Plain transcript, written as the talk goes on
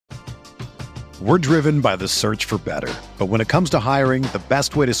We're driven by the search for better. But when it comes to hiring, the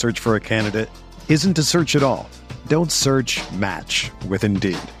best way to search for a candidate isn't to search at all. Don't search, match with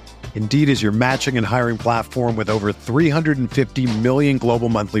Indeed. Indeed is your matching and hiring platform with over 350 million global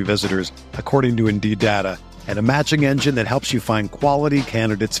monthly visitors, according to Indeed data, and a matching engine that helps you find quality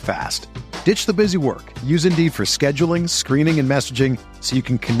candidates fast. Ditch the busy work. Use Indeed for scheduling, screening, and messaging so you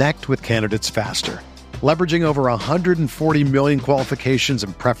can connect with candidates faster. Leveraging over 140 million qualifications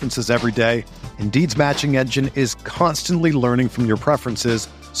and preferences every day, Indeed's matching engine is constantly learning from your preferences,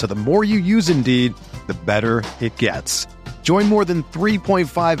 so the more you use Indeed, the better it gets. Join more than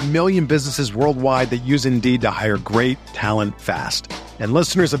 3.5 million businesses worldwide that use Indeed to hire great talent fast. And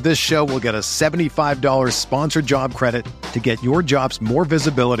listeners of this show will get a $75 sponsored job credit to get your jobs more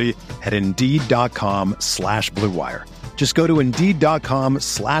visibility at Indeed.com/Blue Wire. Just go to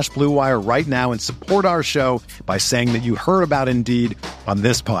Indeed.com/Blue Wire right now and support our show by saying that you heard about Indeed on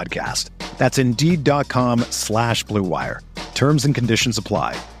this podcast. That's Indeed.com/Blue Wire. Terms and conditions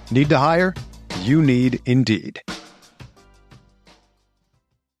apply. Need to hire? You need Indeed.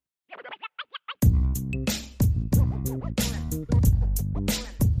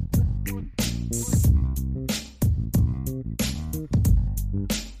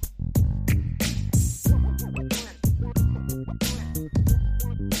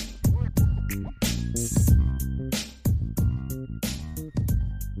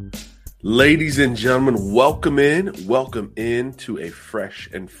 Ladies and gentlemen, welcome in to a fresh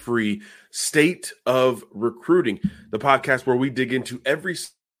and free State of Recruiting, the podcast where we dig into every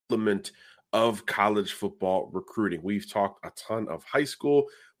element of college football recruiting. We've talked a ton of high school,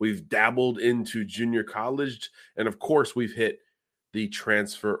 we've dabbled into junior college, and of course, we've hit the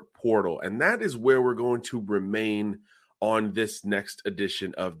transfer portal. And that is where we're going to remain on this next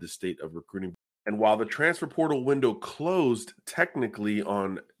edition of the State of Recruiting. And while the transfer portal window closed technically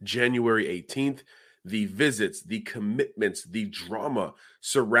on January 18th, the visits, the commitments, the drama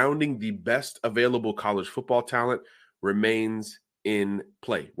surrounding the best available college football talent remains in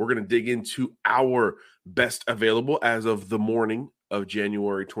play. We're going to dig into our best available as of the morning of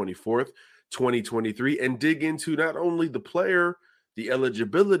January 24th, 2023, and dig into not only the player, the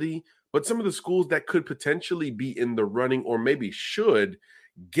eligibility, but some of the schools that could potentially be in the running or maybe should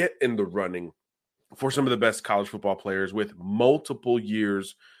get in the running for some of the best college football players with multiple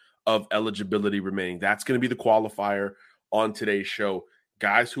years of eligibility remaining. That's going to be the qualifier on today's show.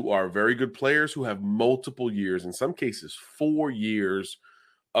 Guys who are very good players who have multiple years, in some cases 4 years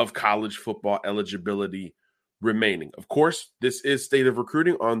of college football eligibility remaining. Of course, this is State of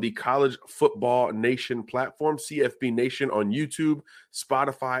Recruiting on the College Football Nation platform, CFB Nation on YouTube,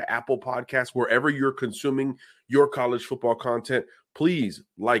 Spotify, Apple Podcasts, wherever you're consuming your college football content. Please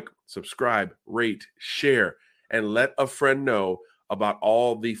like, subscribe, rate, share, and let a friend know about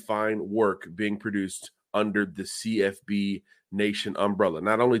all the fine work being produced under the CFB Nation umbrella.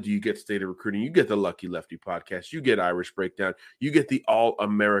 Not only do you get State of Recruiting, you get the Lucky Lefty podcast, you get Irish Breakdown, you get the All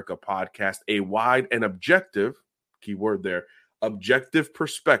America podcast, a wide and objective, key word there, objective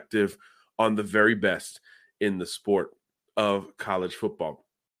perspective on the very best in the sport of college football.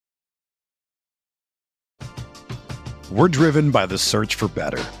 We're driven by the search for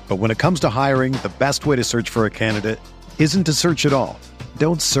better. But when it comes to hiring, the best way to search for a candidate isn't to search at all.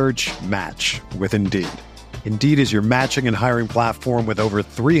 Don't search, match with Indeed. Indeed is your matching and hiring platform with over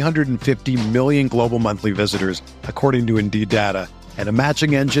 350 million global monthly visitors, according to Indeed data, and a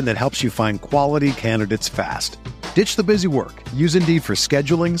matching engine that helps you find quality candidates fast. Ditch the busy work. Use Indeed for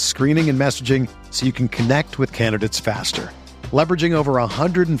scheduling, screening, and messaging so you can connect with candidates faster. Leveraging over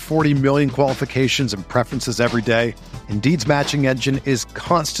 140 million qualifications and preferences every day, Indeed's matching engine is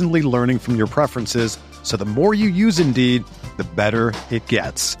constantly learning from your preferences, so the more you use Indeed, the better it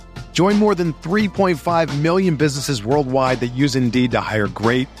gets. Join more than 3.5 million businesses worldwide that use Indeed to hire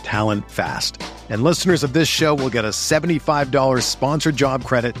great talent fast. And listeners of this show will get a $75 sponsored job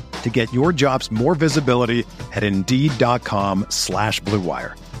credit to get your jobs more visibility at Indeed.com/Blue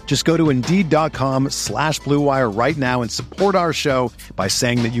Wire. Just go to Indeed.com/Blue Wire right now and support our show by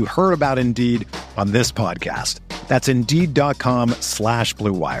saying that you heard about Indeed on this podcast. That's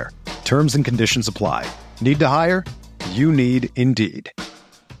Indeed.com/Blue Wire. Terms and conditions apply. Need to hire? You need Indeed.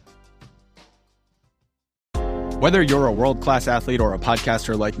 Whether you're a world-class athlete or a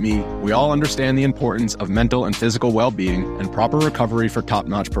podcaster like me, we all understand the importance of mental and physical well-being and proper recovery for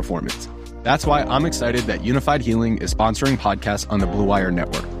top-notch performance. That's why I'm excited that Unified Healing is sponsoring podcasts on the Blue Wire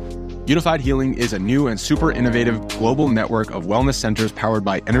Network. Unified Healing is a new and super innovative global network of wellness centers powered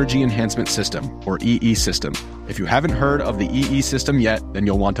by Energy Enhancement System, or EE System. If you haven't heard of the EE System yet, then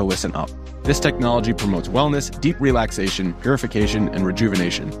you'll want to listen up. This technology promotes wellness, deep relaxation, purification, and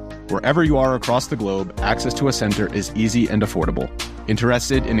rejuvenation. Wherever you are across the globe, access to a center is easy and affordable.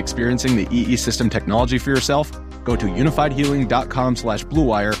 Interested in experiencing the EE system technology for yourself? Go to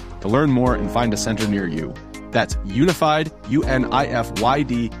unifiedhealing.com/bluewire to learn more and find a center near you. That's unified,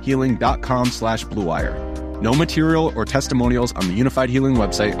 UNIFYD healing.com/bluewire. No material or testimonials on the Unified Healing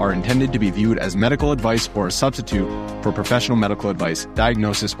website are intended to be viewed as medical advice or a substitute for professional medical advice,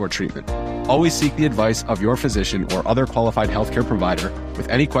 diagnosis, or treatment. Always seek the advice of your physician or other qualified healthcare provider with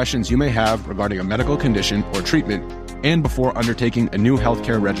any questions you may have regarding a medical condition or treatment and before undertaking a new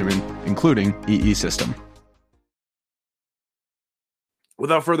healthcare regimen, including EE system.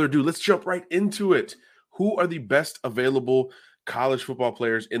 Without further ado, let's jump right into it. Who are the best available college football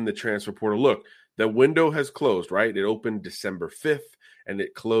players in the transfer portal? Look, the window has closed, right? It opened December 5th and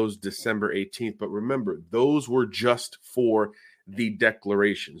it closed December 18th. But remember, those were just for the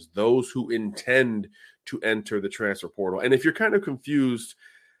declarations, those who intend to enter the transfer portal. And if you're kind of confused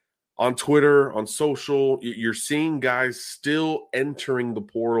on Twitter, on social, you're seeing guys still entering the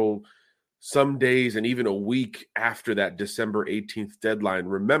portal some days and even a week after that December 18th deadline.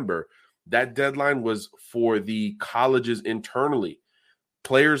 Remember, that deadline was for the colleges internally.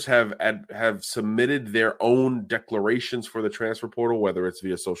 Players have submitted their own declarations for the transfer portal, whether it's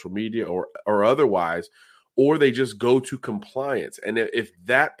via social media or otherwise, or they just go to compliance. And if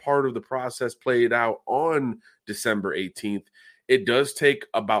that part of the process played out on December 18th, it does take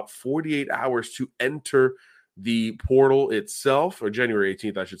about 48 hours to enter the portal itself, or January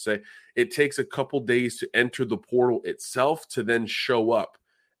 18th, I should say. It takes a couple days to enter the portal itself to then show up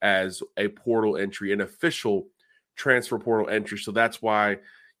as a portal entry, an official transfer portal entry. So that's why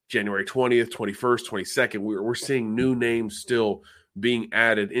January 20th, 21st, 22nd, we're seeing new names still being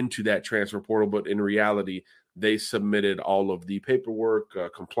added into that transfer portal. But in reality, they submitted all of the paperwork,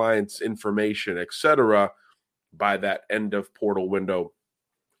 compliance information, etc., by that end of portal window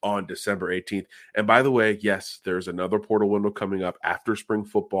on December 18th. And by the way, yes, there's another portal window coming up after spring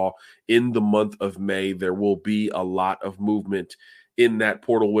football in the month of May. There will be a lot of movement in that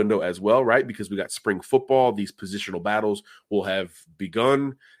portal window as well, right? Because we got spring football. These positional battles will have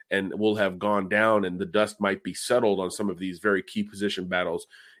begun and will have gone down, and the dust might be settled on some of these very key position battles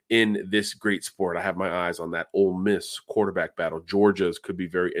in this great sport. I have my eyes on that Ole Miss quarterback battle. Georgia's could be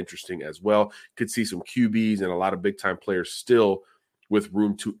very interesting as well. Could see some QBs and a lot of big-time players still with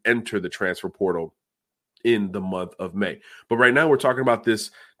room to enter the transfer portal in the month of May. But right now we're talking about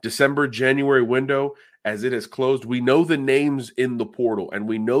this December-January window. As it has closed, we know the names in the portal and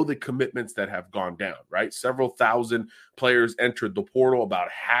we know the commitments that have gone down, right? Several thousand players entered the portal.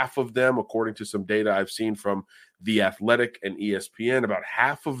 About half of them, according to some data I've seen from The Athletic and ESPN, about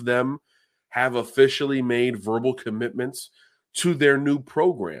half of them have officially made verbal commitments to their new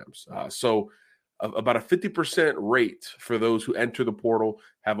programs. So about a 50% rate for those who enter the portal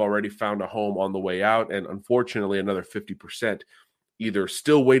have already found a home on the way out. And unfortunately, another 50% either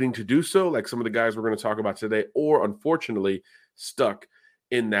still waiting to do so, like some of the guys we're going to talk about today, or unfortunately stuck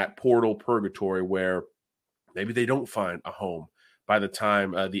in that portal purgatory where maybe they don't find a home by the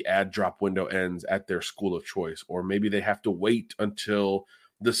time the ad drop window ends at their school of choice, or maybe they have to wait until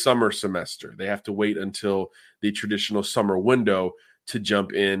the summer semester. They have to wait until the traditional summer window to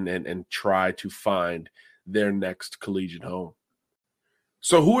jump in and try to find their next collegiate home.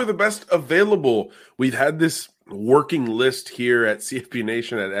 So who are the best available? We've had this working list here at CFP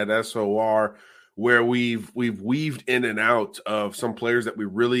Nation at SOR where we've weaved in and out of some players that we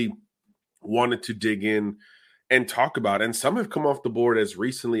really wanted to dig in and talk about. And some have come off the board as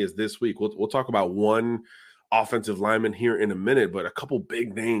recently as this week. We'll talk about one offensive lineman here in a minute, but a couple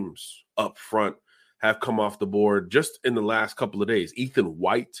big names up front have come off the board just in the last couple of days. Ethan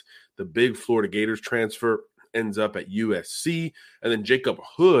White, the big Florida Gators transfer, ends up at USC. And then Jacob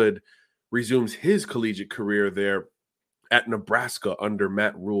Hood resumes his collegiate career there at Nebraska under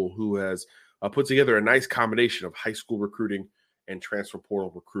Matt Rule, who has put together a nice combination of high school recruiting and transfer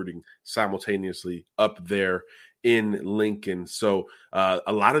portal recruiting simultaneously up there in Lincoln. So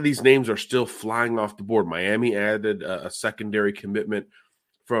a lot of these names are still flying off the board. Miami added a secondary commitment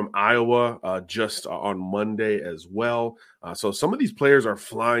from Iowa just on Monday as well. So some of these players are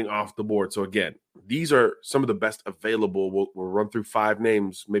flying off the board. So again, these are some of the best available. We'll run through 5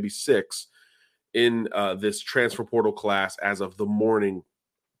 names, maybe 6 in this transfer portal class as of the morning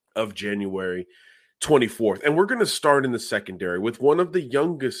of January 24th. And we're going to start in the secondary with one of the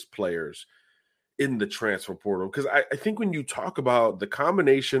youngest players in the transfer portal. Because I think when you talk about the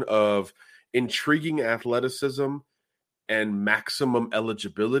combination of intriguing athleticism and maximum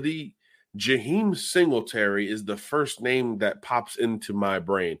eligibility, Jaheim Singletary is the first name that pops into my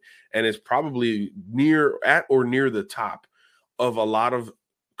brain and is probably near the top of a lot of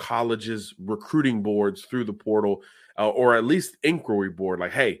colleges' recruiting boards through the portal, or at least inquiry board,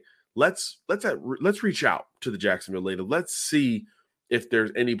 like, hey, let's reach out to the Jacksonville Native. Let's see if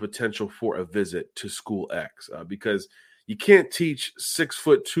there's any potential for a visit to School X, because you can't teach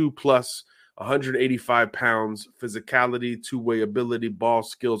 6'2" plus 185 pounds, physicality, two-way ability, ball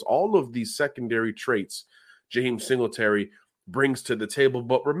skills, all of these secondary traits Jaheim Singletary brings to the table.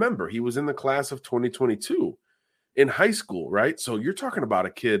 But remember, he was in the class of 2022 in high school, right? So you're talking about a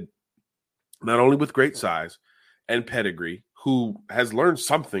kid not only with great size and pedigree, who has learned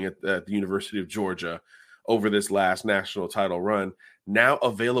something at the University of Georgia over this last national title run, now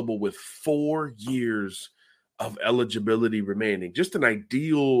available with 4 years of eligibility remaining. Just an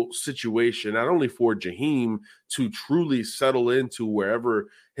ideal situation, not only for Jaheim to truly settle into wherever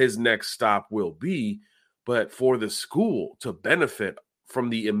his next stop will be, but for the school to benefit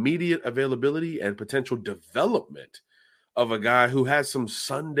from the immediate availability and potential development of a guy who has some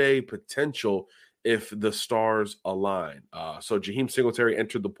Sunday potential if the stars align. So Jaheim Singletary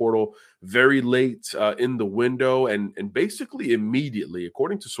entered the portal very late in the window, and basically immediately,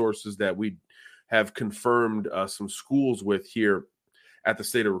 according to sources that we have confirmed some schools with here at the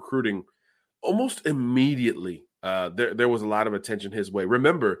State of Recruiting, almost immediately there was a lot of attention his way.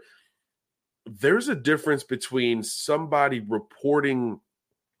 Remember, there's a difference between somebody reporting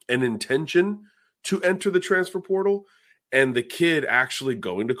an intention to enter the transfer portal and the kid actually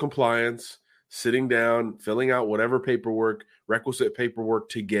going to compliance, sitting down, filling out whatever requisite paperwork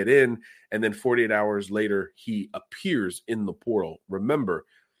to get in, and then 48 hours later, he appears in the portal. Remember,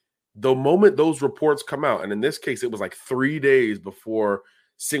 the moment those reports come out, and in this case, it was like 3 days before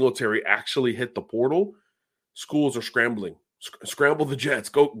Singletary actually hit the portal, schools are scrambling. Scramble the jets.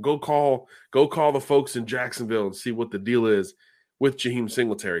 Go call the folks in Jacksonville and see what the deal is with Jaheim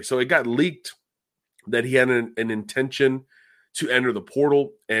Singletary. So it got leaked that he had an intention to enter the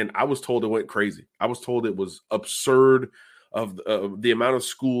portal, and I was told it went crazy. I was told it was absurd of the amount of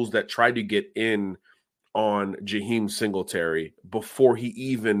schools that tried to get in on Jaheim Singletary before he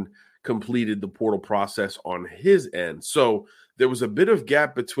even completed the portal process on his end. So there was a bit of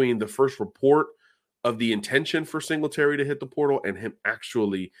gap between the first report of the intention for Singletary to hit the portal and him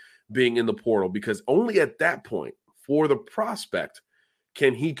actually being in the portal, because only at that point for the prospect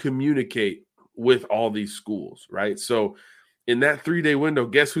can he communicate with all these schools, right? So in that 3-day window,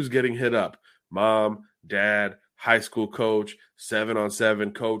 guess who's getting hit up? Mom, dad, high school coach,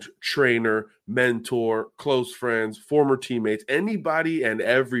 7-on-7 coach, trainer, mentor, close friends, former teammates, anybody and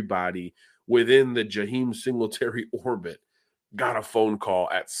everybody within the Jaheim Singletary orbit got a phone call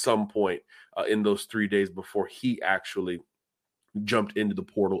at some point in those 3 days before he actually jumped into the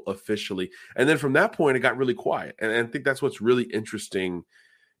portal officially. And then from that point, it got really quiet. And I think that's what's really interesting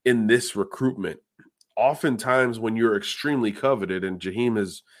in this recruitment. Oftentimes when you're extremely coveted, and Jaheim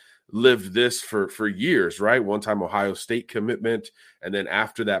has lived this for years, right? One time Ohio State commitment, and then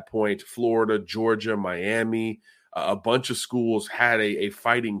after that point, Florida, Georgia, Miami, a bunch of schools had a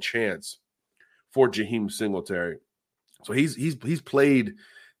fighting chance for Jaheim Singletary. So he's played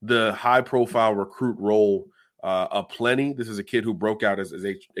the high-profile recruit role aplenty. This is a kid who broke out as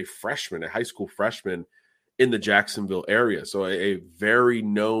a freshman, a high school freshman in the Jacksonville area. So a very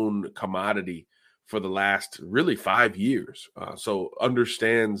known commodity for the last really 5 years. So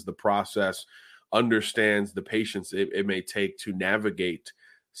understands the process, understands the patience it may take to navigate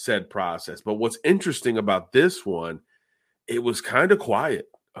said process. But what's interesting about this one, it was kind of quiet.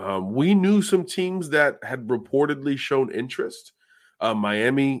 We knew some teams that had reportedly shown interest.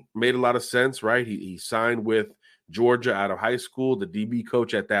 Miami made a lot of sense, right? He signed with Georgia out of high school. The DB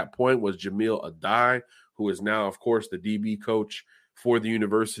coach at that point was Jamil Adai, who is now, of course, the DB coach for the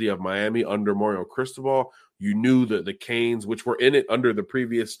University of Miami under Mario Cristobal. You knew that the Canes, which were in it under the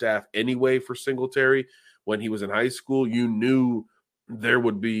previous staff anyway for Singletary when he was in high school, you knew there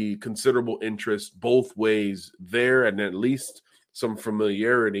would be considerable interest both ways there, and at least some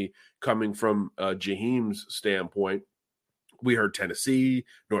familiarity coming from Jaheim's standpoint. We heard Tennessee,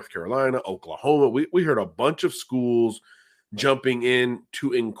 North Carolina, Oklahoma. We heard a bunch of schools jumping in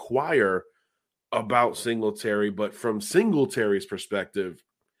to inquire about Singletary, but from Singletary's perspective,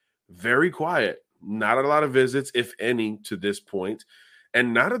 very quiet. Not a lot of visits, if any, to this point,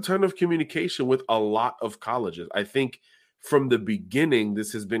 and not a ton of communication with a lot of colleges. I think from the beginning,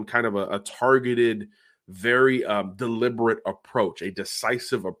 this has been kind of a targeted, very deliberate approach, a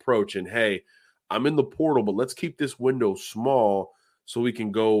decisive approach. And hey, I'm in the portal, but let's keep this window small so we can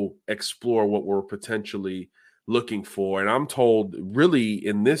go explore what we're potentially looking for. And I'm told, really,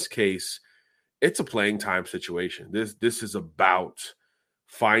 in this case, it's a playing time situation. This is about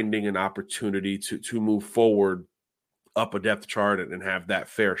finding an opportunity to move forward up a depth chart and have that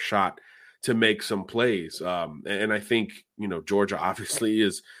fair shot to make some plays. And I think, Georgia obviously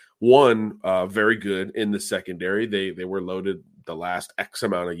is one, very good in the secondary. They were loaded the last X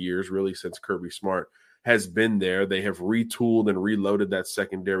amount of years, really, since Kirby Smart has been there. They have retooled and reloaded that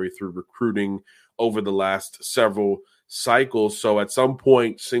secondary through recruiting over the last several cycles. So at some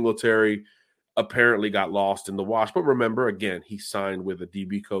point, Singletary apparently got lost in the wash. But remember, again, he signed with a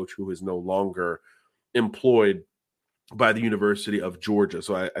DB coach who is no longer employed by the University of Georgia.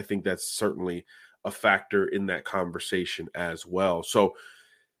 So I think that's certainly a factor in that conversation as well. So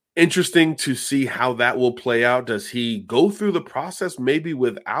interesting to see how that will play out. Does he go through the process maybe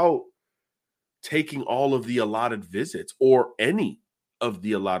without taking all of the allotted visits or any of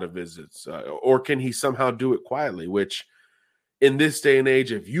the allotted visits? Or can he somehow do it quietly, which in this day and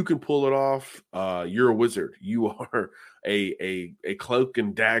age, if you can pull it off, you're a wizard. You are a cloak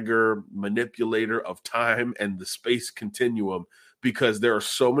and dagger manipulator of time and the space continuum, because there are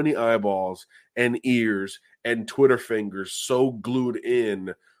so many eyeballs and ears and Twitter fingers so glued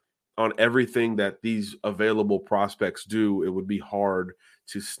in on everything that these available prospects do. It would be hard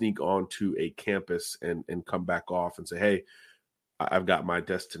to sneak onto a campus and come back off and say, hey, I've got my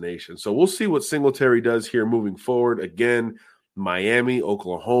destination. So we'll see what Singletary does here moving forward. Again, Miami,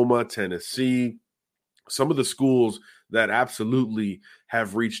 Oklahoma, Tennessee, some of the schools that absolutely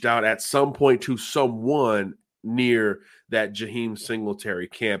have reached out at some point to someone near that Jaheim Singletary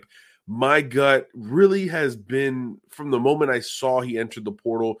camp. My gut really has been, from the moment I saw he entered the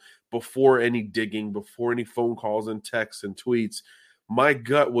portal, before any digging, before any phone calls and texts and tweets, my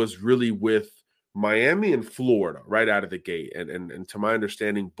gut was really with Miami and Florida right out of the gate. And to my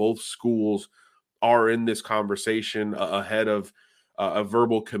understanding, both schools are in this conversation ahead of a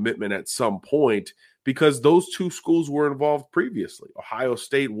verbal commitment at some point, because those two schools were involved previously. Ohio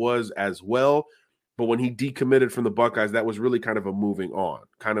State was as well, but when he decommitted from the Buckeyes, that was really kind of a moving on,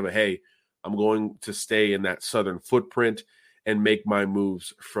 kind of a, hey, I'm going to stay in that Southern footprint and make my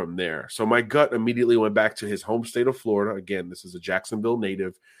moves from there. So my gut immediately went back to his home state of Florida. Again, this is a Jacksonville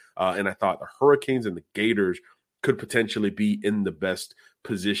native, and I thought the Hurricanes and the Gators could potentially be in the best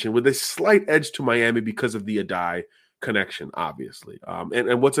position, with a slight edge to Miami because of the Adai connection, obviously.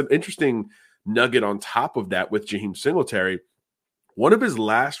 And what's an interesting nugget on top of that with Jaheim Singletary, one of his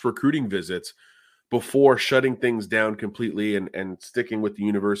last recruiting visits before shutting things down completely and sticking with the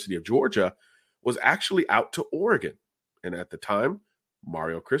University of Georgia was actually out to Oregon. And at the time,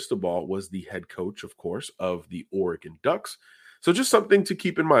 Mario Cristobal was the head coach, of course, of the Oregon Ducks. So just something to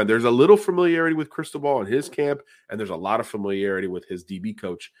keep in mind. There's a little familiarity with Cristobal in his camp, and there's a lot of familiarity with his DB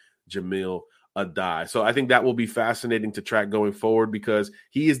coach, Jamil Adai. So I think that will be fascinating to track going forward, because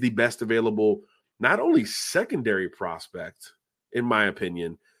he is the best available, not only secondary prospect, in my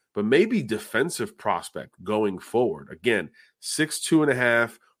opinion, but maybe defensive prospect going forward. Again, 6'2.5",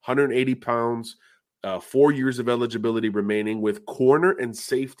 180 pounds, 4 years of eligibility remaining, with corner and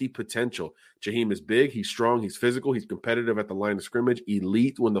safety potential. Jaheim is big, he's strong, he's physical, he's competitive at the line of scrimmage,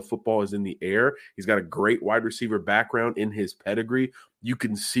 elite when the football is in the air. He's got a great wide receiver background in his pedigree. You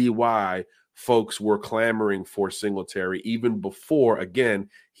can see why folks were clamoring for Singletary even before, again,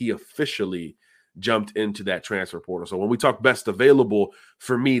 he officially jumped into that transfer portal. So when we talk best available,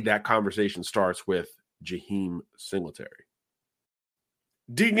 for me, that conversation starts with Jaheim Singletary.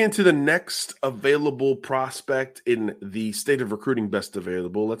 Digging into the next available prospect in the state of recruiting best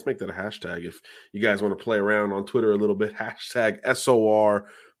available, let's make that a hashtag if you guys want to play around on Twitter a little bit, hashtag SOR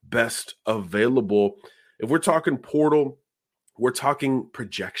best available. If we're talking portal, we're talking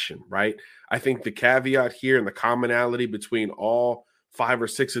projection, right? I think the caveat here and the commonality between all 5 or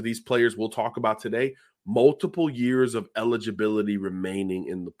 6 of these players we'll talk about today, multiple years of eligibility remaining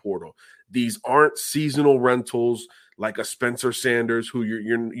in the portal. These aren't seasonal rentals like a Spencer Sanders, who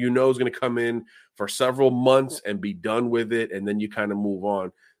you know is going to come in for several months and be done with it, and then you kind of move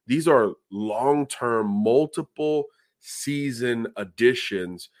on. These are long-term, multiple season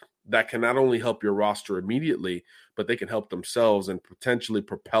additions that can not only help your roster immediately, but they can help themselves and potentially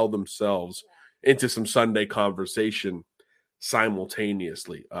propel themselves into some Sunday conversation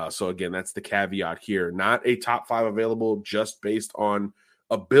simultaneously. So again, that's the caveat here. Not a top 5 available just based on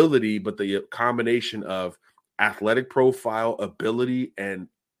ability, but the combination of athletic profile, ability, and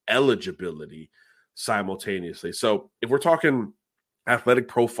eligibility simultaneously. So if we're talking athletic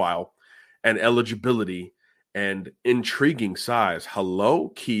profile and eligibility and intriguing size,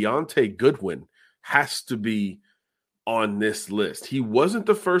 Keontae Goodwin has to be on this list. He wasn't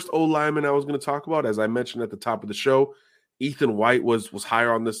the first O-lineman I was going to talk about. As I mentioned at the top of the show, Ethan White was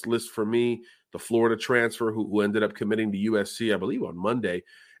higher on this list for me, the Florida transfer who ended up committing to USC, I believe, on Monday.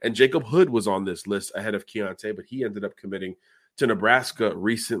 And Jacob Hood was on this list ahead of Keontae, but he ended up committing to Nebraska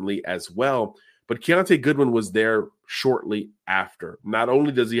recently as well. But Keontae Goodwin was there shortly after. Not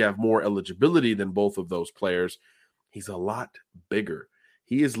only does he have more eligibility than both of those players, he's a lot bigger.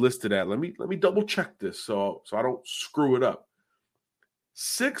 He is listed at, let me double check this so I don't screw it up.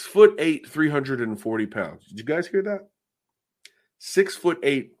 6'8", 340 pounds. Did you guys hear that?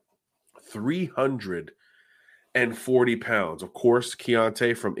 6'8", 340 pounds. Of course,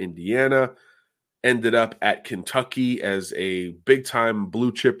 Keontae from Indiana ended up at Kentucky as a big-time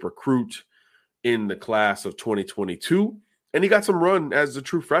blue-chip recruit in the class of 2022. And he got some run as a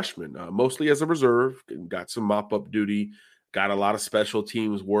true freshman, mostly as a reserve, got some mop-up duty, got a lot of special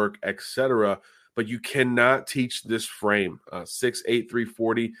teams work, etc. But you cannot teach this frame, 6'8",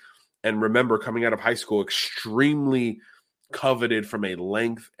 340. And remember, coming out of high school, extremely coveted from a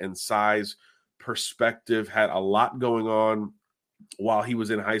length and size perspective, had a lot going on while he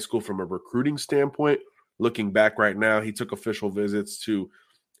was in high school from a recruiting standpoint. Looking back right now, he took official visits to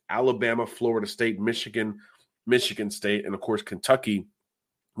Alabama, Florida State, Michigan State, and of course, Kentucky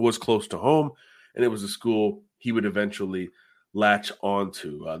was close to home, and it was a school he would eventually latch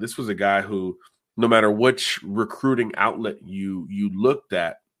onto. This was a guy who, no matter which recruiting outlet you looked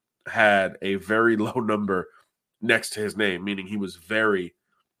at, had a very low number next to his name, meaning he was very,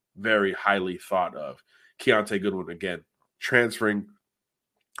 very highly thought of. Keontae Goodwin, again, transferring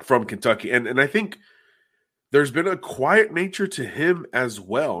from Kentucky. And I think there's been a quiet nature to him as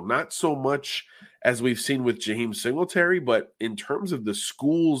well. Not so much as we've seen with Jaheim Singletary, but in terms of the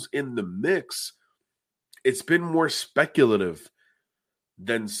schools in the mix, it's been more speculative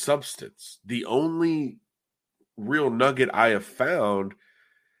than substance. The only real nugget I have found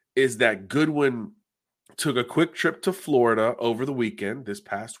is that Goodwin took a quick trip to Florida over the weekend, this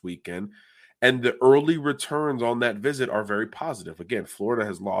past weekend, and the early returns on that visit are very positive. Again, Florida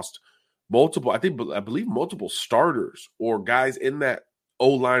has lost multiple starters or guys in that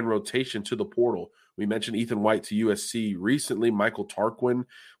O-line rotation to the portal. We mentioned Ethan White to USC recently. Michael Tarquin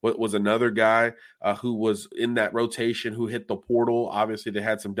was another guy who was in that rotation who hit the portal. Obviously, they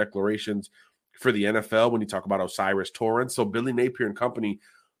had some declarations for the NFL when you talk about Osiris Torrance. So Billy Napier and company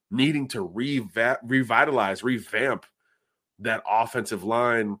needing to revamp that offensive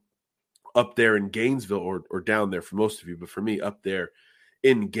line up there in Gainesville, or down there for most of you, but for me, up there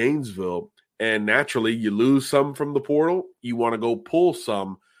in Gainesville. And naturally, you lose some from the portal. You want to go pull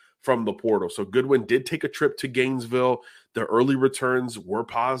some from the portal. So Goodwin did take a trip to Gainesville. The early returns were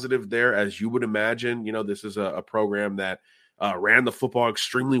positive there, as you would imagine. You know, this is a program that ran the football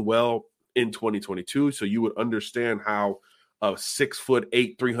extremely well in 2022. So you would understand how a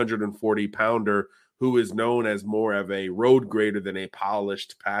 6'8", 340-pounder who is known as more of a road grader than a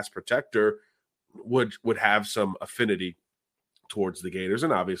polished pass protector would have some affinity towards the Gators.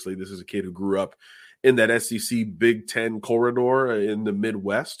 And obviously, this is a kid who grew up in that SEC Big Ten corridor in the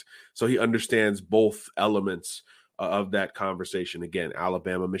Midwest. So he understands both elements of that conversation. Again,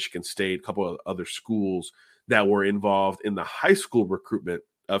 Alabama, Michigan State, a couple of other schools that were involved in the high school recruitment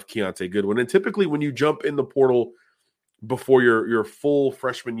of Keontae Goodwin. And typically when you jump in the portal before your full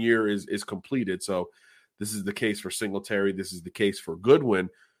freshman year is completed, so this is the case for Singletary, this is the case for Goodwin,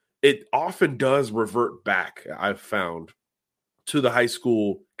 it often does revert back, I've found, to the high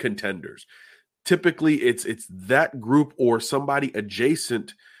school contenders. Typically, it's that group or somebody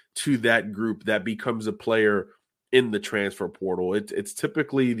adjacent to that group that becomes a player in the transfer portal. It's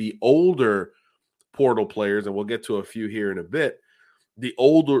typically the older portal players, and we'll get to a few here in a bit, the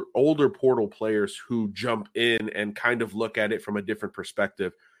older portal players who jump in and kind of look at it from a different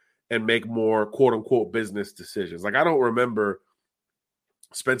perspective and make more quote-unquote business decisions. Like, I don't remember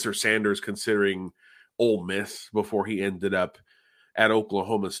Spencer Sanders considering Ole Miss before he ended up at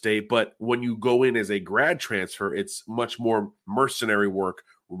Oklahoma State. But when you go in as a grad transfer, it's much more mercenary work,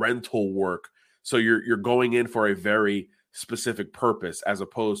 rental work. So you're going in for a very specific purpose as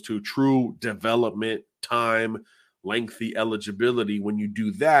opposed to true development, time, lengthy eligibility. When you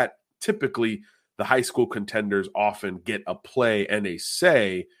do that, typically the high school contenders often get a play and a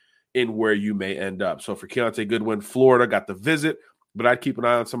say in where you may end up. So for Keontae Goodwin, Florida got the visit, but I'd keep an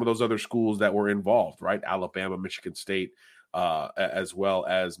eye on some of those other schools that were involved, right? Alabama, Michigan State, as well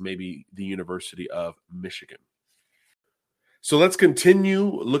as maybe the University of Michigan. So let's continue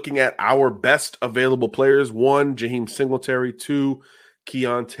looking at our best available players. 1, Jaheim Singletary. 2,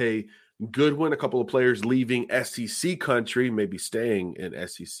 Keontae Goodwin. A couple of players leaving SEC country, maybe staying in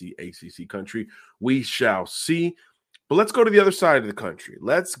SEC, ACC country. We shall see. But let's go to the other side of the country.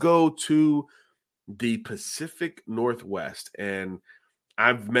 Let's go to the Pacific Northwest. And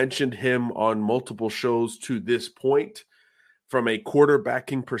I've mentioned him on multiple shows to this point. from a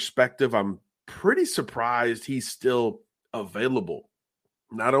quarterbacking perspective, I'm pretty surprised he's still available,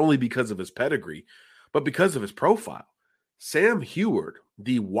 not only because of his pedigree, but because of his profile. Sam Heward,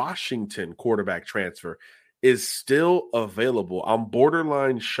 the Washington quarterback transfer, is still available. I'm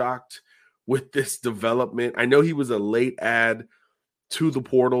borderline shocked with this development. I know he was a late add to the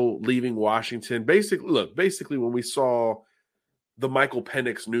portal, leaving Washington. Basically, when we saw the Michael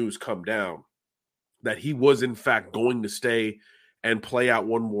Penix news come down, that he was in fact going to stay and play out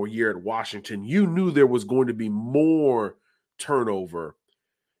one more year at Washington, you knew there was going to be more turnover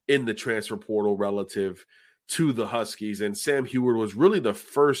in the transfer portal relative to the Huskies. And Sam Heward was really the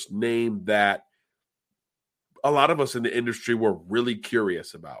first name that a lot of us in the industry were really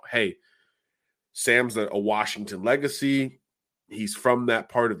curious about. Hey, Sam's a Washington legacy. He's from that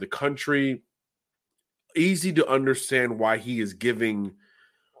part of the country. Easy to understand why he is giving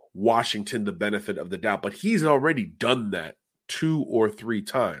Washington the benefit of the doubt, but he's already done that 2 or 3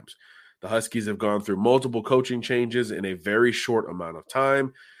 times. The Huskies have gone through multiple coaching changes in a very short amount of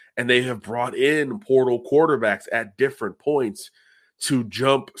time, and they have brought in portal quarterbacks at different points to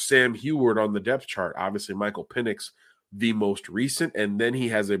jump Sam Heward on the depth chart. Obviously, Michael Penix, the most recent, and then he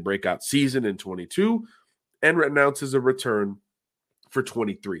has a breakout season in 22 and announces a return for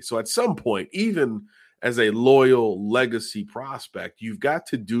 23. So at some point, even as a loyal legacy prospect, you've got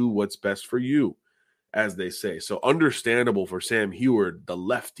to do what's best for you, as they say. So understandable for Sam Heward, the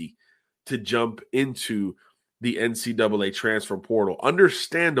lefty, to jump into the NCAA transfer portal.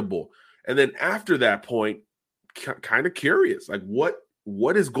 Understandable. And then after that point, kind of curious, like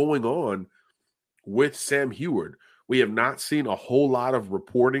what is going on with Sam Heward? We have not seen a whole lot of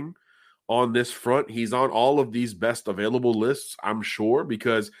reporting on this front. He's on all of these best available lists, I'm sure,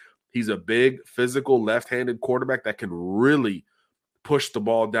 because he's a big, physical, left-handed quarterback that can really push the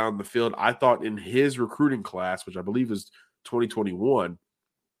ball down the field. I thought in his recruiting class, which I believe is 2021,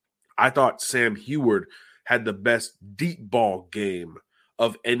 I thought Sam Heward had the best deep ball game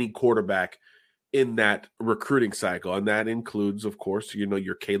of any quarterback in that recruiting cycle. And that includes, of course,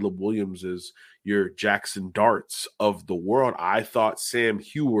 your Caleb Williamses, your Jackson Darts of the world. I thought Sam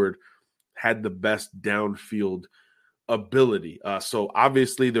Heward had the best downfield ability. So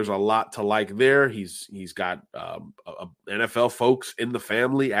obviously there's a lot to like there. He's got NFL folks in the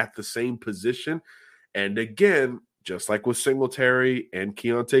family at the same position. And again, just like with Singletary and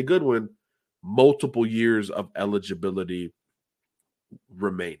Keontae Goodwin, multiple years of eligibility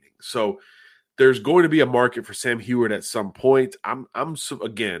remaining. So there's going to be a market for Sam Heward at some point.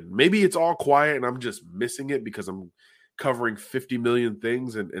 Again, maybe it's all quiet and I'm just missing it because I'm covering 50 million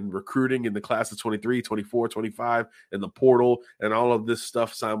things and recruiting in the class of 23, 24, 25, and the portal and all of this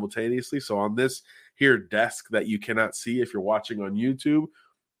stuff simultaneously. So on this here desk that you cannot see if you're watching on YouTube,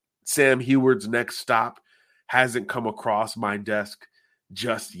 Sam Heward's next stop hasn't come across my desk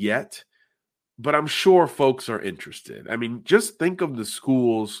just yet, but I'm sure folks are interested. I mean, just think of the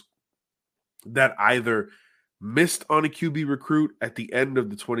schools that either missed on a QB recruit at the end of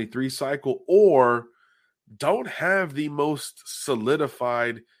the 23 cycle or don't have the most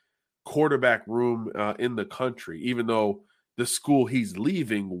solidified quarterback room in the country, even though the school he's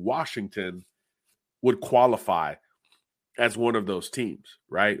leaving, Washington, would qualify as one of those teams,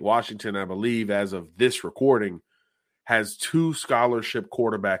 right? Washington, I believe, as of this recording, has 2 scholarship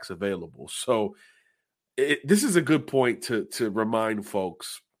quarterbacks available. So this is a good point to remind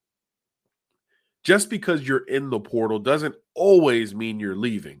folks. Just because you're in the portal doesn't always mean you're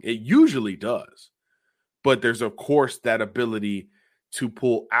leaving. It usually does. But there's, of course, that ability to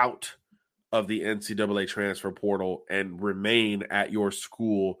pull out of the NCAA transfer portal and remain at your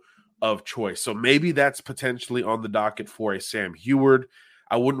school of choice. So maybe that's potentially on the docket for a Sam Heward.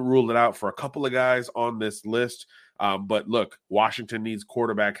 I wouldn't rule it out for a couple of guys on this list. But look, Washington needs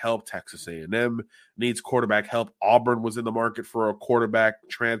quarterback help. Texas A&M needs quarterback help. Auburn was in the market for a quarterback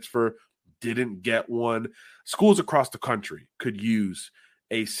transfer, didn't get one. Schools across the country could use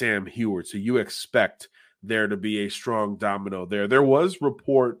a Sam Heward. So you expect there to be a strong domino there. There was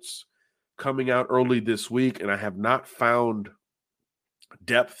reports coming out early this week, and I have not found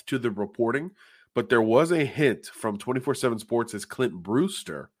depth to the reporting, but there was a hint from 24/7 Sports' Clint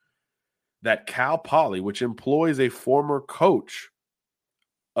Brewster that Cal Poly, which employs a former coach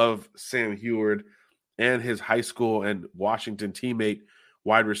of Sam Heward and his high school and Washington teammate,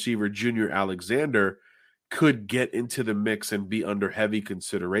 wide receiver Junior Alexander, could get into the mix and be under heavy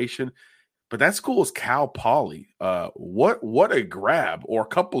consideration. But that school is Cal Poly. What a grab, or a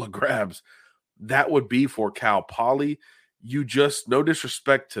couple of grabs that would be for Cal Poly. You just, no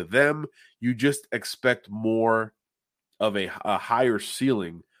disrespect to them, you just expect more of a higher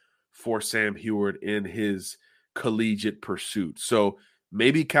ceiling for Sam Heward in his collegiate pursuits. So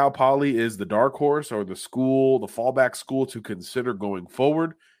maybe Cal Poly is the dark horse or the school, the fallback school to consider going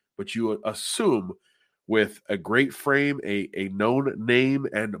forward, but you assume with a great frame, a known name,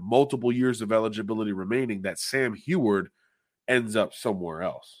 and multiple years of eligibility remaining that Sam Heward ends up somewhere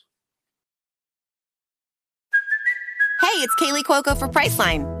else. Hey, it's Kaylee Cuoco for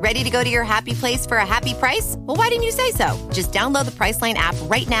Priceline. Ready to go to your happy place for a happy price? Well, why didn't you say so? Just download the Priceline app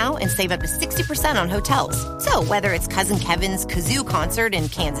right now and save up to 60% on hotels. So whether it's Cousin Kevin's Kazoo Concert in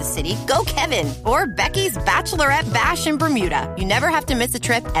Kansas City, go Kevin, or Becky's Bachelorette Bash in Bermuda, you never have to miss a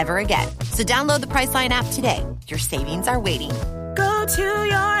trip ever again. So download the Priceline app today. Your savings are waiting. Go to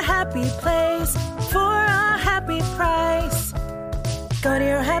your happy place for a happy price. Go to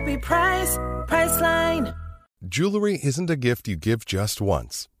your happy price, Priceline. Jewelry isn't a gift you give just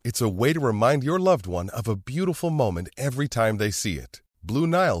once. It's a way to remind your loved one of a beautiful moment every time they see it. Blue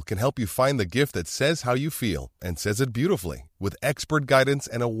Nile can help you find the gift that says how you feel and says it beautifully, with expert guidance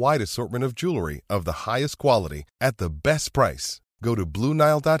and a wide assortment of jewelry of the highest quality at the best price. Go to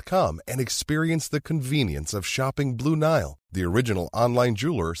BlueNile.com and experience the convenience of shopping Blue Nile, the original online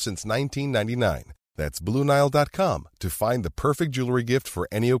jeweler since 1999. That's BlueNile.com to find the perfect jewelry gift for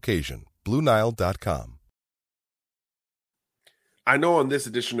any occasion. BlueNile.com. I know on this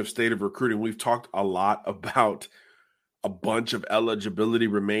edition of State of Recruiting, we've talked a lot about a bunch of eligibility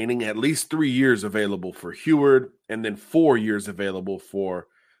remaining, at least 3 years available for Heward, and then 4 years available for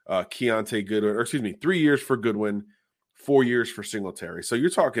Keontae Goodwin, or 3 years for Goodwin, 4 years for Singletary. So you're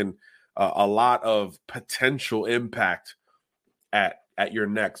talking a lot of potential impact at your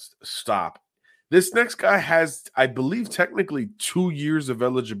next stop. This next guy has, I believe, technically 2 years of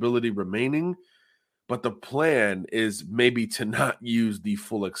eligibility remaining, but the plan is maybe to not use the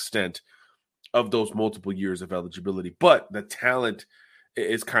full extent of those multiple years of eligibility. But the talent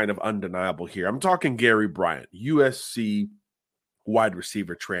is kind of undeniable here. I'm talking Gary Bryant, USC wide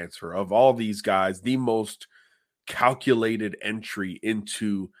receiver transfer. Of all these guys, the most calculated entry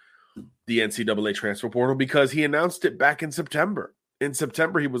into the NCAA transfer portal, because he announced it back in September. In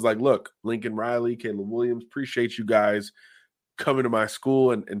September, he was like, look, Lincoln Riley, Caleb Williams, appreciate you guys coming to my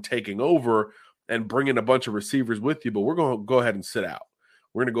school and taking over and bringing a bunch of receivers with you, but we're going to go ahead and sit out.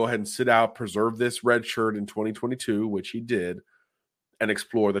 We're going to go ahead and sit out, preserve this red shirt in 2022, which he did, and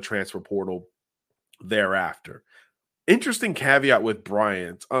explore the transfer portal thereafter. Interesting caveat with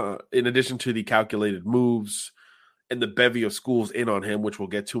Bryant, in addition to the calculated moves and the bevy of schools in on him, which we'll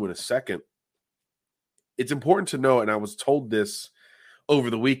get to in a second. It's important to know, and I was told this over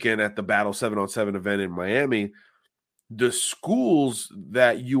the weekend at the Battle 7-on-7 event in Miami, the schools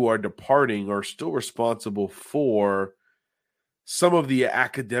that you are departing are still responsible for some of the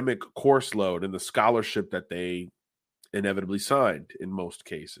academic course load and the scholarship that they inevitably signed in most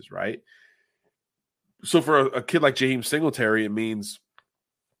cases, right? So for a kid like Jaheim Singletary, it means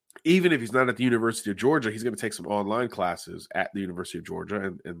even if he's not at the University of Georgia, he's going to take some online classes at the University of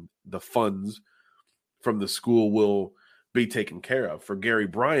Georgia, and the funds from the school will be taken care of. For Gary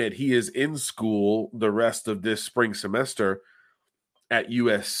Bryant, he is in school the rest of this spring semester at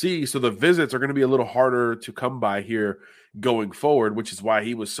USC, so the visits are going to be a little harder to come by here going forward, which is why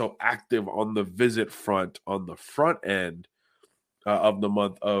he was so active on the visit front on the front end of the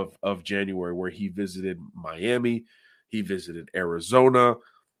month of January, where he visited Miami, he visited Arizona,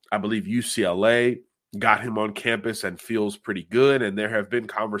 I believe UCLA got him on campus and feels pretty good, and there have been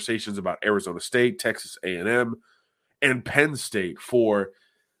conversations about Arizona State, Texas A&M, and Penn State for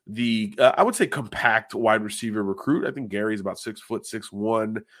the, I would say, compact wide receiver recruit. I think Gary's about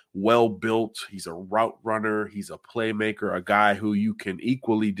 6'6", well-built. He's a route runner. He's a playmaker, a guy who you can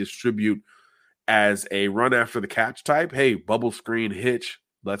equally distribute as a run after the catch type. Hey, bubble screen, hitch,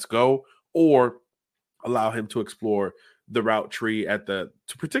 let's go. Or allow him to explore the route tree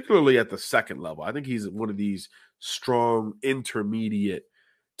particularly at the second level. I think he's one of these strong intermediate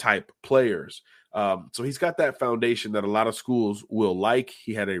type players. So he's got that foundation that a lot of schools will like.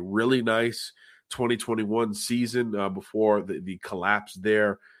 He had a really nice 2021 season before the collapse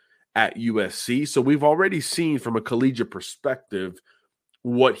there at USC. So we've already seen from a collegiate perspective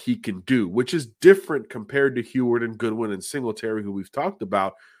what he can do, which is different compared to Heward and Goodwin and Singletary, who we've talked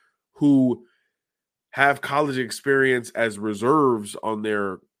about, who have college experience as reserves on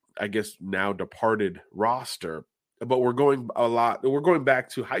their, I guess, now departed roster. But we're going back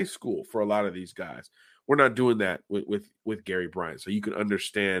to high school for a lot of these guys. We're not doing that with Gary Bryant. So you can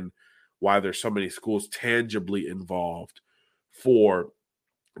understand why there's so many schools tangibly involved for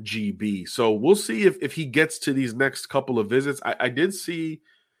GB. So we'll see if he gets to these next couple of visits. I did see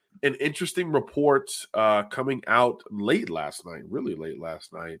an interesting report coming out really late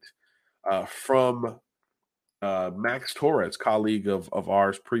last night, from Max Torres, colleague of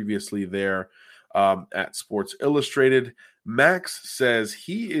ours previously there at Sports Illustrated. Max says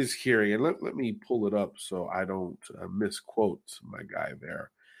he is hearing, and let me pull it up so I don't misquote my guy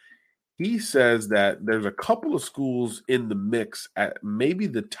there. He says that there's a couple of schools in the mix at maybe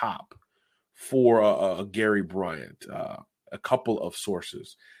the top for Gary Bryant. A couple of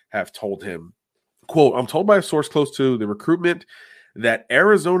sources have told him, quote, "I'm told by a source close to the recruitment that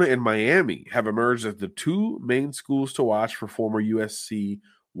Arizona and Miami have emerged as the two main schools to watch for former USC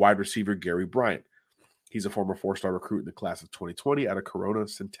wide receiver Gary Bryant. He's a former four-star recruit in the class of 2020 out of Corona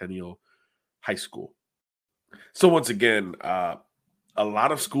Centennial High School." So once again, a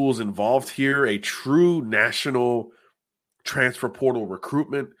lot of schools involved here, a true national transfer portal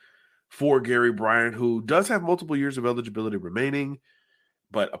recruitment for Gary Bryant, who does have multiple years of eligibility remaining.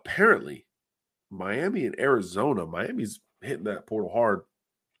 But apparently, Miami's hitting that portal hard.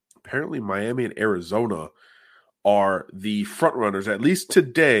 Apparently, Miami and Arizona are the front runners, at least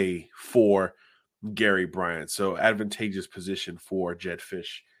today, for Gary Bryant. So advantageous position for Jedd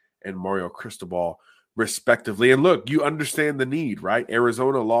Fisch and Mario Cristobal, respectively. And look, you understand the need, right?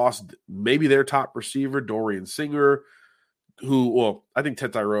 Arizona lost maybe their top receiver, Dorian Singer, I think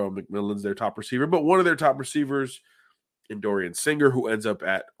Tetairoa McMillan's their top receiver, but one of their top receivers in Dorian Singer, who ends up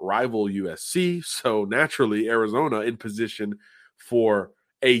at rival USC. So naturally, Arizona in position for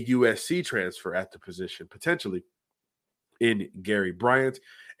a USC transfer at the position, potentially in Gary Bryant.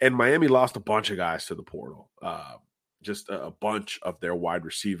 And Miami lost a bunch of guys to the portal. Just a bunch of their wide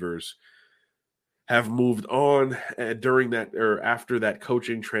receivers have moved on during that or after that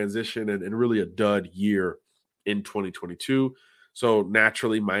coaching transition and really a dud year in 2022. So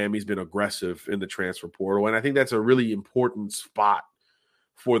naturally, Miami's been aggressive in the transfer portal. And I think that's a really important spot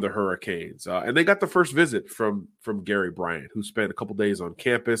for the Hurricanes. And they got the first visit from Gary Bryant, who spent a couple days on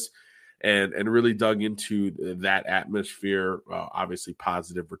campus and really dug into that atmosphere. Obviously,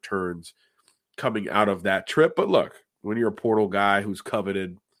 positive returns coming out of that trip. But look, when you're a portal guy who's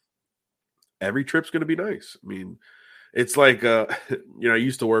coveted, every trip's going to be nice. I mean, it's like, I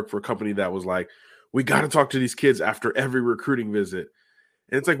used to work for a company that was like, we got to talk to these kids after every recruiting visit.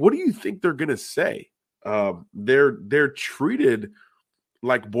 And it's like, what do you think they're going to say? They're treated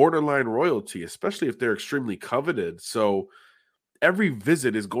like borderline royalty, especially if they're extremely coveted. So every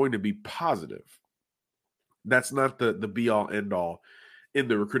visit is going to be positive. That's not the be-all, end-all in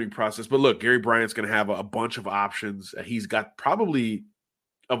the recruiting process. But look, Gary Bryant's going to have a bunch of options. He's got probably,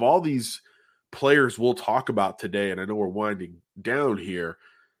 of all these players we'll talk about today, and I know we're winding down here,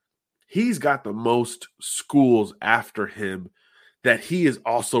 he's got the most schools after him that he is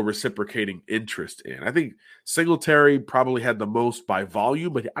also reciprocating interest in. I think Singletary probably had the most by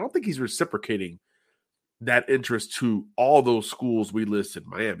volume, but I don't think he's reciprocating that interest to all those schools we listed: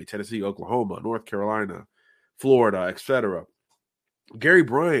 Miami, Tennessee, Oklahoma, North Carolina, Florida, etc. Gary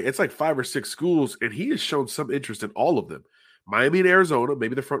Bryant, it's like 5 or 6 schools, and he has shown some interest in all of them. Miami and Arizona,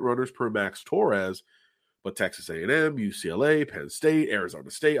 maybe the front runners per Max Torres, but Texas A&M, UCLA, Penn State, Arizona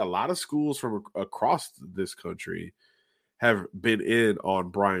State, a lot of schools from across this country have been in on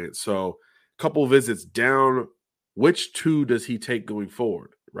Bryant. So a couple visits down. Which two does he take going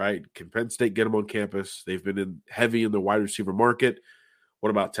forward, right? Can Penn State get him on campus? They've been heavy in the wide receiver market. What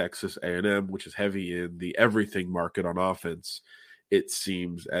about Texas A&M, which is heavy in the everything market on offense, it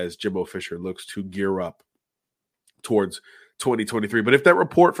seems, as Jimbo Fisher looks to gear up towards 2023. But if that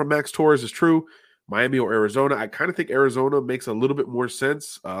report from Max Torres is true, Miami or Arizona, I kind of think Arizona makes a little bit more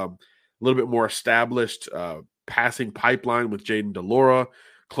sense, a little bit more established passing pipeline with Jayden de Laura,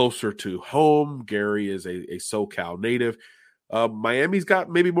 closer to home. Gary is a SoCal native. Miami's got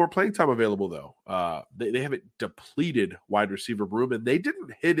maybe more playing time available, though. They haven't depleted wide receiver room, and they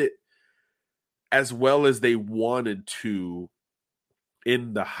didn't hit it as well as they wanted to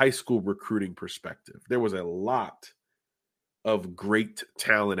in the high school recruiting perspective. There was a lot of great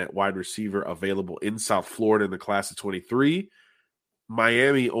talent at wide receiver available in South Florida in the class of 23.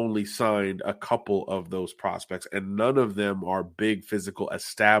 Miami only signed a couple of those prospects, and none of them are big, physical,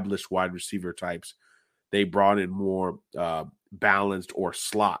 established wide receiver types. They brought in more balanced or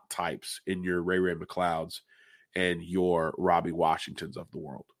slot types in your Ray McLeods and your Robbie Washingtons of the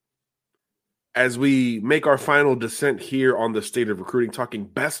world. As we make our final descent here on the state of recruiting, talking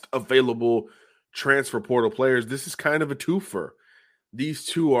best available transfer portal players, this is kind of a twofer. These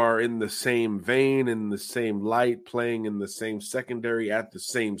two are in the same vein, in the same light, playing in the same secondary at the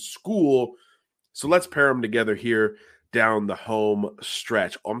same school. So let's pair them together here down the home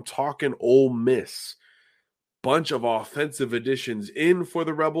stretch. I'm talking Ole Miss. Bunch of offensive additions in for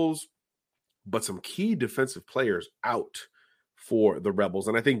the Rebels, but some key defensive players out for the Rebels.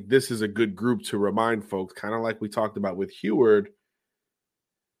 And I think this is a good group to remind folks, kind of like we talked about with Heward,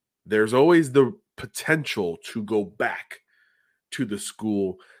 there's always the potential to go back to the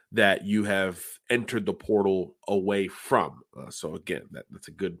school that you have entered the portal away from. So again, that's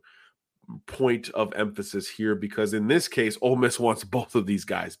a good point of emphasis here, because in this case, Ole Miss wants both of these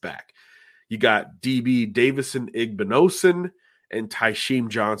guys back. You got DB Davison Igbinosun and Tysheem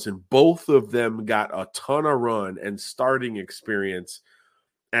Johnson. Both of them got a ton of run and starting experience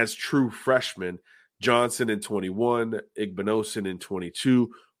as true freshmen. Johnson in 21, Igbinosun in 22.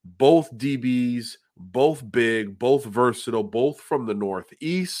 Both DBs, both big, both versatile, both from the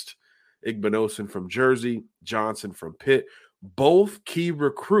Northeast. Igbinosun from Jersey, Johnson from Pitt. Both key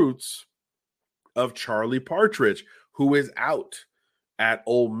recruits of Charlie Partridge, who is out at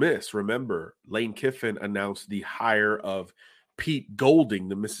Ole Miss. Remember, Lane Kiffin announced the hire of Pete Golding,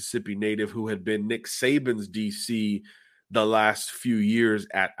 the Mississippi native who had been Nick Saban's DC the last few years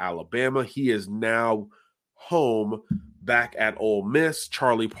at Alabama. He is now home back at Ole Miss.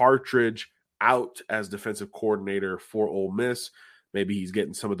 Charlie Partridge out as defensive coordinator for Ole Miss. Maybe he's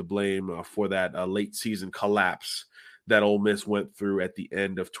getting some of the blame for that late season collapse that Ole Miss went through at the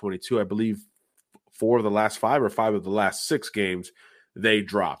end of 22. I believe 4 of the last 5 or 5 of the last 6 games they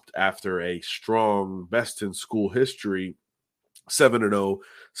dropped after a strong, best in school history 7-0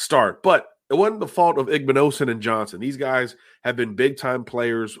 start. But it wasn't the fault of Igbinosun and Johnson. These guys have been big-time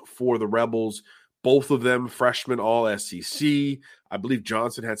players for the Rebels. Both of them freshmen All-SEC. I believe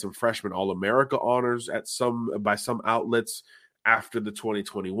Johnson had some freshman All-America honors by some outlets after the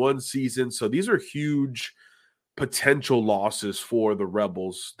 2021 season. So these are huge potential losses for the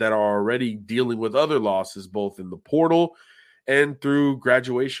Rebels that are already dealing with other losses, both in the portal and through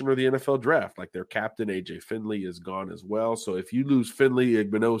graduation or the NFL draft. Like their captain, AJ Finley, is gone as well. So if you lose Finley,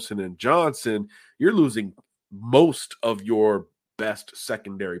 Igbinosun, and Johnson, you're losing most of your best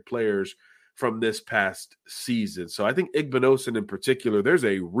secondary players from this past season. So I think Igbinosun in particular, there's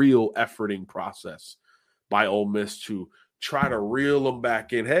a real efforting process by Ole Miss to try to reel them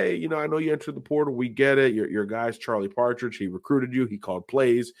back in. Hey, I know you entered the portal. We get it. Your guy's Charlie Partridge. He recruited you. He called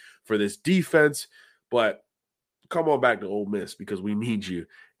plays for this defense. But come on back to Ole Miss because we need you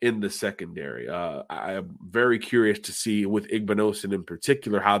in the secondary. I am very curious to see with Igbinosun in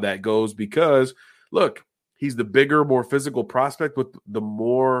particular how that goes because, look, he's the bigger, more physical prospect with the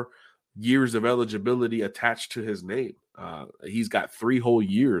more years of eligibility attached to his name. He's got 3 whole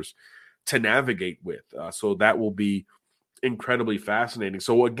years to navigate with. So that will be incredibly fascinating.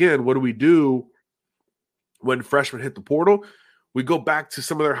 So again, what do we do when freshmen hit the portal? We go back to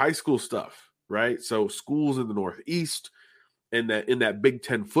some of their high school stuff. Right, so schools in the Northeast and in that Big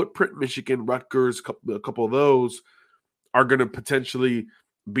Ten footprint, Michigan, Rutgers, a couple of those are going to potentially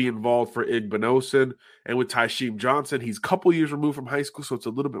be involved for Igbinosun. And with Tysheem Johnson, he's a couple years removed from high school, so it's a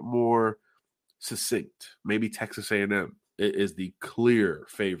little bit more succinct. Maybe Texas A&M is the clear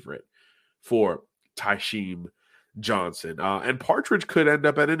favorite for Tysheem Johnson. And Partridge could end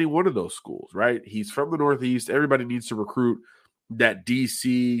up at any one of those schools, right? He's from the Northeast. Everybody needs to recruit that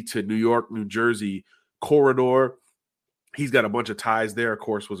DC to New York, New Jersey corridor. He's got a bunch of ties there. Of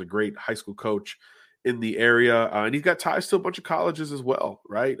course, was a great high school coach in the area. And he's got ties to a bunch of colleges as well,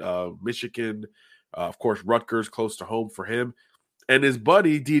 right? Michigan, of course, Rutgers, close to home for him. And his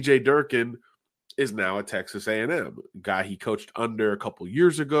buddy, DJ Durkin, is now at Texas A&M, guy he coached under a couple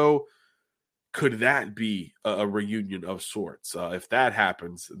years ago. Could that be a reunion of sorts? If that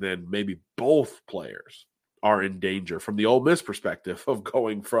happens, then maybe both players are in danger from the Ole Miss perspective of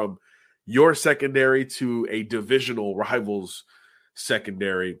going from your secondary to a divisional rivals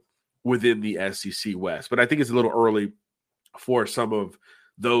secondary within the SEC West. But I think it's a little early for some of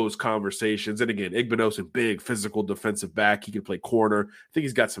those conversations. And again, Igbinosun, big physical defensive back. He can play corner. I think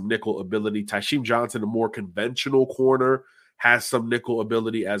he's got some nickel ability. Tysheem Johnson, a more conventional corner, has some nickel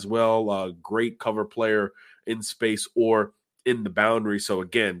ability as well. Great cover player in space or in the boundary. So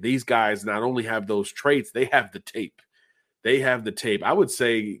again, these guys not only have those traits, they have the tape. I would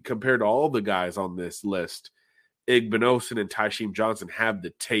say compared to all the guys on this list, Igbinosun and Tysheem Johnson have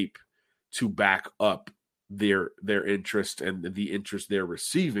the tape to back up their interest and the interest they're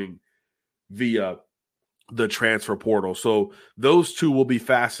receiving via the transfer portal. So those two will be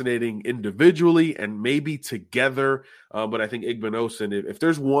fascinating individually and maybe together. But I think Igbinosun, if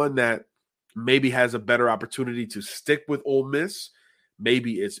there's one that maybe has a better opportunity to stick with Ole Miss,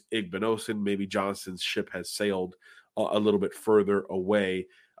 maybe it's Igbinosun. Maybe Johnson's ship has sailed a little bit further away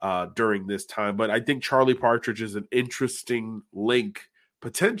during this time. But I think Charlie Partridge is an interesting link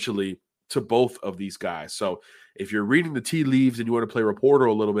potentially to both of these guys. So if you're reading the tea leaves and you want to play reporter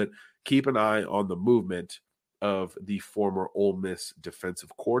a little bit, keep an eye on the movement of the former Ole Miss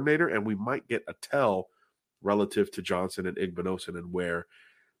defensive coordinator, and we might get a tell relative to Johnson and Igbinosun and where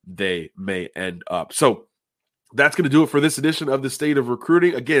they may end up. So that's going to do it for this edition of the State of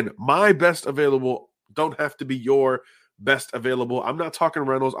Recruiting. Again, my best available don't have to be your best available. I'm not talking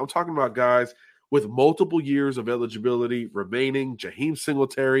Reynolds. I'm talking about guys with multiple years of eligibility remaining. Jaheim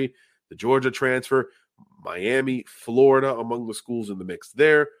Singletary, the Georgia transfer, Miami, Florida, among the schools in the mix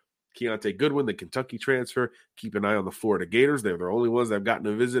there. Keontae Goodwin, the Kentucky transfer. Keep an eye on the Florida Gators. They're the only ones that have gotten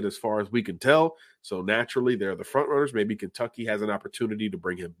a visit as far as we can tell. So naturally, they're the front runners. Maybe Kentucky has an opportunity to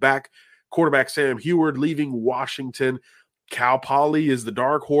bring him back. Quarterback Sam Heward leaving Washington. Cal Poly is the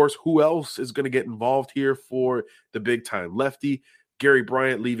dark horse. Who else is going to get involved here for the big-time lefty? Gary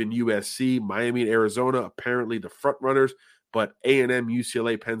Bryant leaving USC. Miami and Arizona, apparently the front runners, but A&M,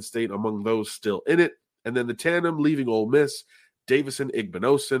 UCLA, Penn State among those still in it. And then the tandem leaving Ole Miss, Davison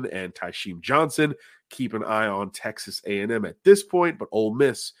Igbinosun and Tysheem Johnson. Keep an eye on Texas A&M at this point, but Ole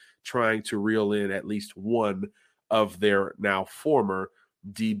Miss trying to reel in at least one of their now former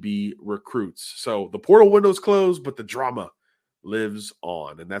DB recruits. So the portal window's closed, but the drama lives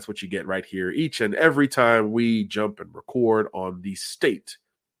on, and that's what you get right here each and every time we jump and record on the State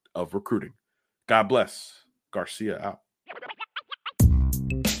of Recruiting. God bless. Garcia out.